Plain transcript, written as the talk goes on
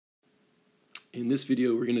In this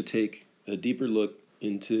video, we're going to take a deeper look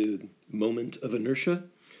into moment of inertia.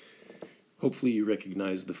 Hopefully you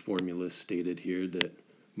recognize the formula stated here that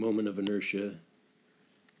moment of inertia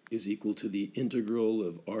is equal to the integral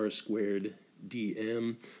of r squared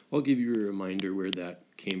dm. I'll give you a reminder where that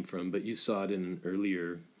came from, but you saw it in an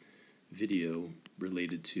earlier video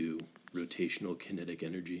related to rotational kinetic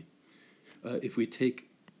energy. If we take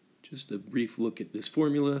just a brief look at this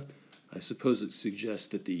formula, I suppose it suggests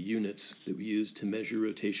that the units that we use to measure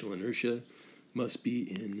rotational inertia must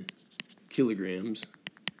be in kilograms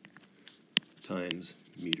times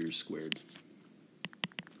meters squared.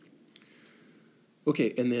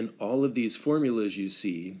 Okay, and then all of these formulas you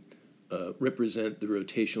see represent the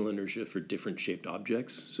rotational inertia for different shaped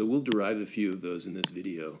objects. So we'll derive a few of those in this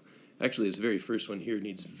video. Actually, this very first one here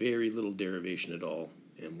needs very little derivation at all,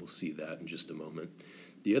 and we'll see that in just a moment.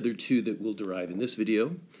 The other two that we'll derive in this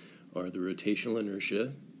video are the rotational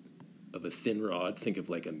inertia of a thin rod, think of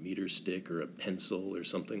like a meter stick or a pencil or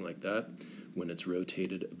something like that, when it's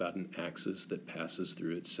rotated about an axis that passes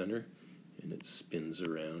through its center and it spins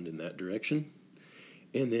around in that direction.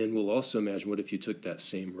 And then we'll also imagine what if you took that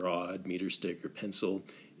same rod, meter stick, or pencil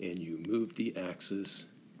and you moved the axis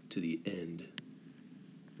to the end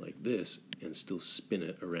like this and still spin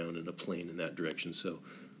it around in a plane in that direction. So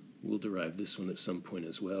we'll derive this one at some point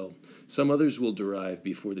as well. Some others we'll derive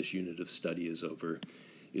before this unit of study is over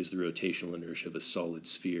is the rotational inertia of a solid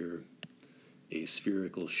sphere, a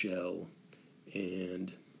spherical shell,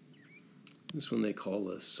 and this one they call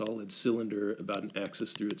a solid cylinder about an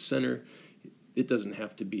axis through its center. It doesn't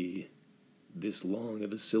have to be this long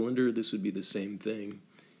of a cylinder. This would be the same thing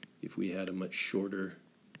if we had a much shorter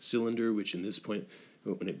cylinder, which in this point,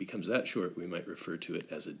 when it becomes that short, we might refer to it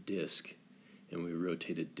as a disk. And we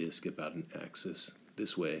rotate a disk about an axis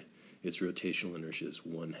this way. Its rotational inertia is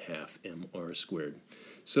 1/2 mr squared.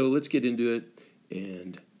 So let's get into it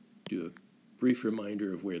and do a brief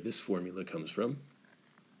reminder of where this formula comes from.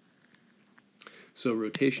 So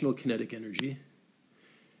rotational kinetic energy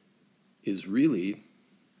is really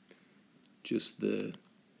just the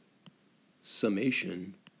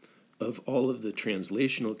summation of all of the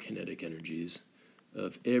translational kinetic energies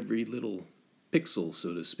of every little pixel,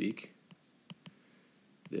 so to speak,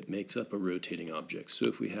 that makes up a rotating object. So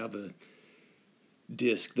if we have a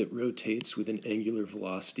disk that rotates with an angular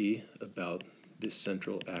velocity about this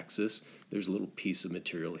central axis, there's a little piece of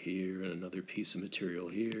material here, and another piece of material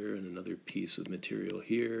here, and another piece of material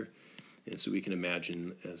here. And so we can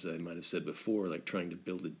imagine, as I might have said before, like trying to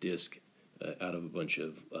build a disk out of a bunch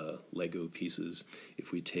of Lego pieces.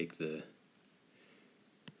 If we take the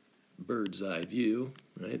bird's eye view,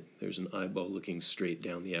 right? There's an eyeball looking straight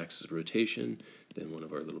down the axis of rotation. Then one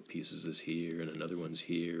of our little pieces is here, and another one's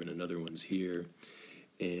here, and another one's here.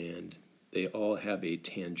 And they all have a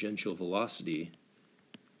tangential velocity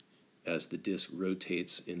as the disk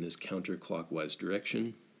rotates in this counterclockwise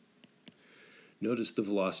direction. Notice the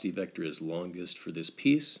velocity vector is longest for this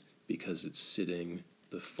piece because it's sitting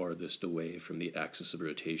the farthest away from the axis of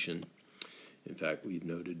rotation. In fact, we've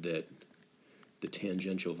noted that the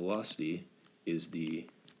tangential velocity is the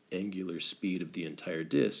angular speed of the entire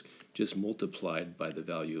disk, just multiplied by the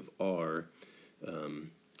value of r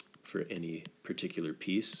for any particular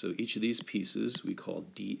piece. So each of these pieces we call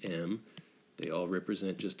dm. They all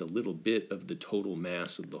represent just a little bit of the total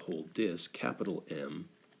mass of the whole disk, capital M.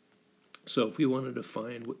 So if we wanted to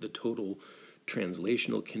find what the total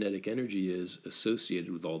translational kinetic energy is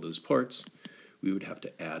associated with all those parts, we would have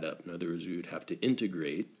to add up. In other words, we would have to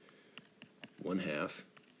integrate 1/2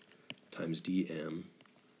 times dm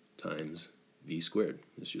times v squared.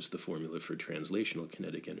 It's just the formula for translational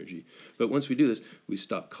kinetic energy. But once we do this, we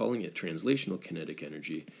stop calling it translational kinetic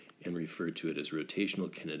energy and refer to it as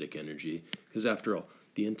rotational kinetic energy, because after all,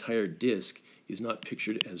 the entire disk is not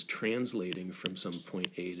pictured as translating from some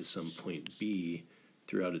point A to some point B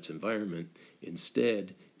throughout its environment.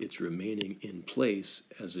 Instead, it's remaining in place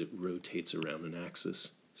as it rotates around an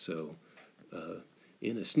axis. So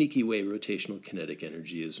in a sneaky way, rotational kinetic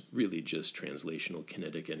energy is really just translational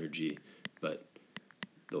kinetic energy, but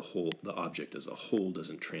the object as a whole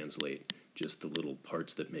doesn't translate. Just the little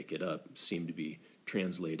parts that make it up seem to be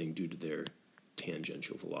translating due to their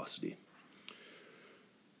tangential velocity.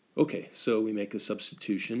 Okay, so we make a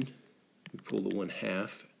substitution. We pull the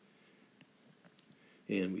 1/2,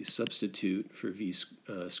 and we substitute for v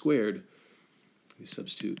squared. We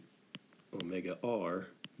substitute omega r,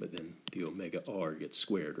 but then the omega r gets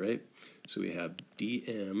squared, right? So we have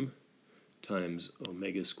dm times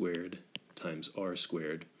omega squared times r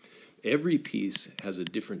squared. Every piece has a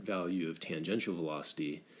different value of tangential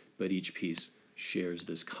velocity, but each piece shares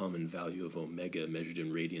this common value of omega measured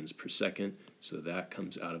in radians per second, so that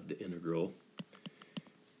comes out of the integral.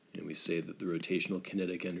 And we say that the rotational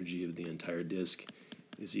kinetic energy of the entire disk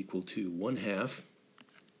is equal to 1/2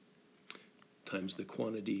 times the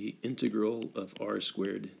quantity integral of r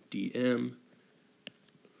squared dm,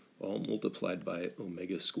 all multiplied by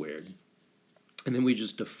omega squared. And then we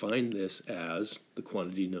just define this as the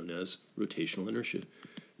quantity known as rotational inertia.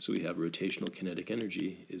 So we have rotational kinetic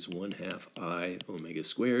energy is 1/2 I omega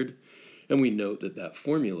squared, and we note that that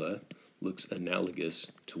formula looks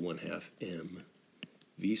analogous to 1/2 m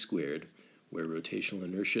v squared, where rotational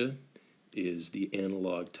inertia is the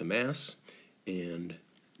analog to mass and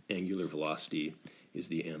angular velocity is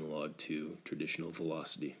the analog to traditional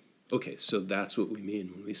velocity. Okay, so that's what we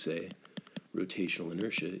mean when we say rotational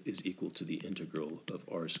inertia is equal to the integral of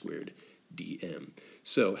r squared dm.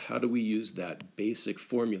 So how do we use that basic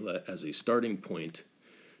formula as a starting point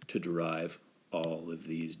to derive all of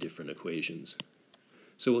these different equations?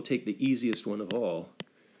 So we'll take the easiest one of all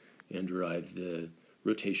and derive the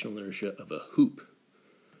rotational inertia of a hoop.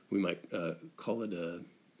 We might call it a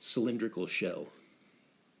cylindrical shell.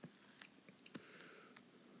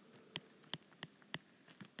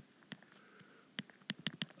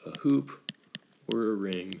 A hoop or a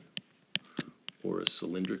ring or a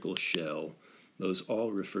cylindrical shell, those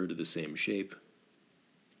all refer to the same shape.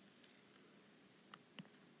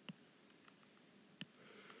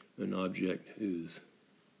 An object whose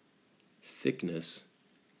thickness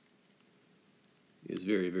is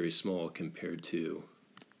very, very small compared to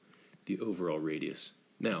the overall radius.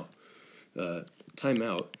 Now, time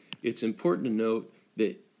out. It's important to note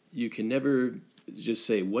that you can never just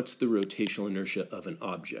say, what's the rotational inertia of an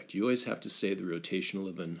object? You always have to say the rotational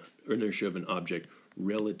inertia of an object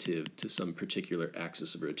relative to some particular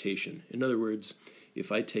axis of rotation. In other words,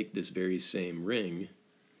 if I take this very same ring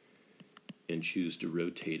and choose to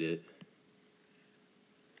rotate it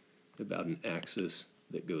about an axis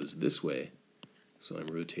that goes this way, so I'm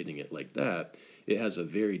rotating it like that, it has a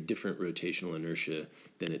very different rotational inertia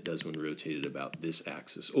than it does when rotated about this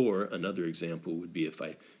axis. Or another example would be if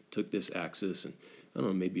I took this axis and, I don't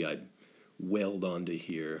know, maybe I'd weld onto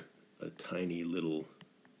here a tiny little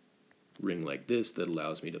ring like this that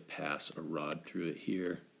allows me to pass a rod through it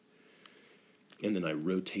here. And then I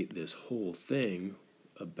rotate this whole thing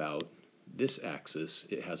about this axis,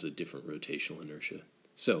 it has a different rotational inertia.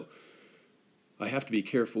 So I have to be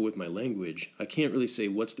careful with my language. I can't really say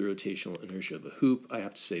what's the rotational inertia of a hoop. I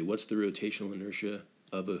have to say what's the rotational inertia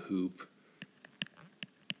of a hoop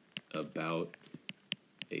about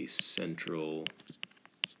a central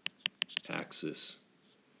axis.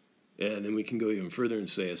 And then we can go even further and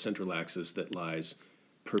say a central axis that lies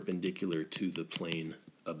perpendicular to the plane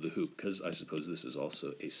of the hoop, because I suppose this is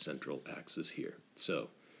also a central axis here. So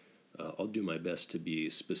I'll do my best to be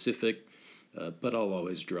specific, but I'll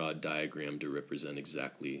always draw a diagram to represent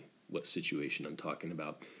exactly what situation I'm talking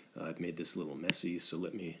about. I've made this a little messy, so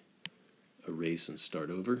let me erase and start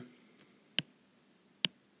over.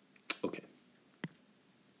 Okay.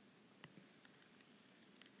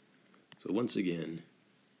 So once again,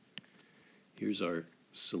 here's our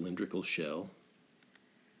cylindrical shell.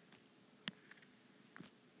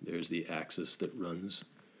 There's the axis that runs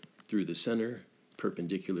through the center,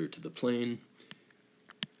 perpendicular to the plane.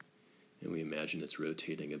 And we imagine it's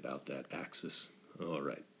rotating about that axis. All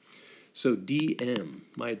right. So dm,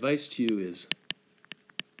 my advice to you is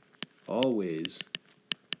always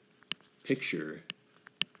picture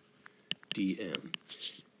dm.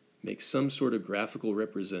 Make some sort of graphical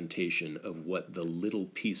representation of what the little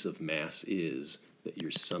piece of mass is that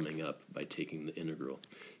you're summing up by taking the integral.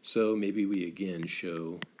 So maybe we again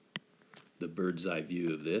show the bird's eye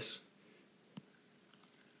view of this.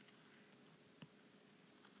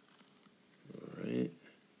 All right.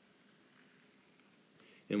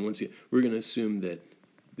 And once again, we're going to assume that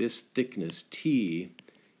this thickness T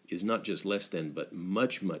is not just less than, but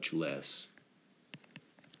much, much less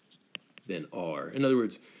than R. In other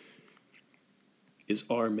words, is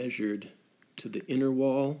R measured to the inner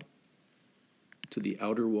wall, to the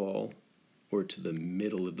outer wall, or to the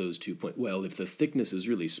middle of those 2 points? Well, if the thickness is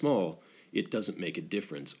really small, it doesn't make a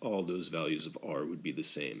difference. All those values of R would be the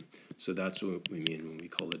same. So that's what we mean when we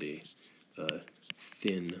call it a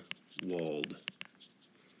thin-walled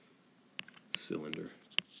cylinder,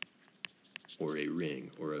 or a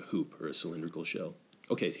ring, or a hoop, or a cylindrical shell.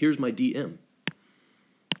 Okay, here's my dm.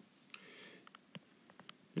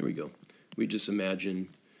 There we go. We just imagine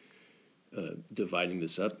dividing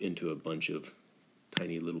this up into a bunch of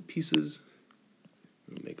tiny little pieces.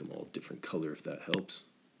 We'll make them all different color if that helps.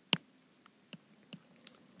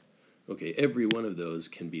 Okay, every one of those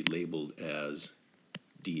can be labeled as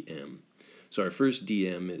dm. So our first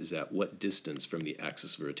dm is at what distance from the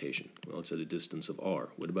axis of rotation? Well, it's at a distance of r.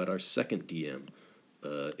 What about our second dm?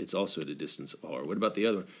 It's also at a distance of r. What about the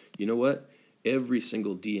other one? You know what? Every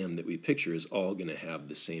single dm that we picture is all going to have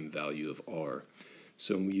the same value of r.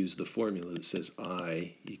 So when we use the formula that says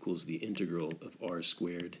I equals the integral of r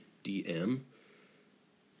squared dm,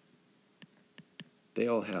 they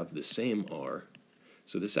all have the same r.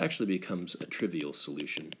 So this actually becomes a trivial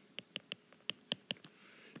solution.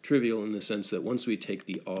 Trivial in the sense that once we take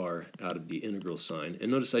the r out of the integral sign,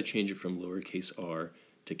 and notice I change it from lowercase r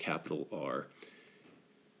to capital R.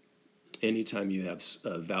 Anytime you have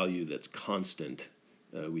a value that's constant,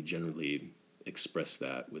 we generally express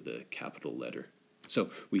that with a capital letter. So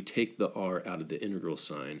we take the r out of the integral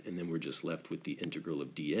sign, and then we're just left with the integral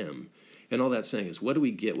of dm. And all that's saying is, what do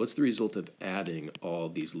we get? What's the result of adding all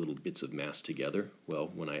these little bits of mass together? Well,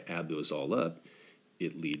 when I add those all up,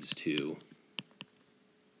 it leads to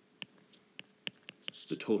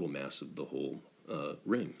the total mass of the whole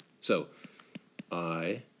ring. So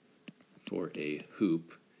I, for a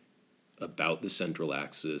hoop about the central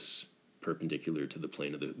axis, perpendicular to the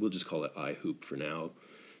plane of the, we'll just call it I hoop for now,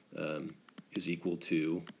 is equal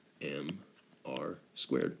to mr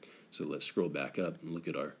squared. So let's scroll back up and look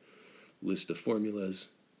at our list of formulas.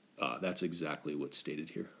 That's exactly what's stated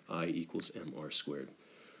here. I equals mr squared.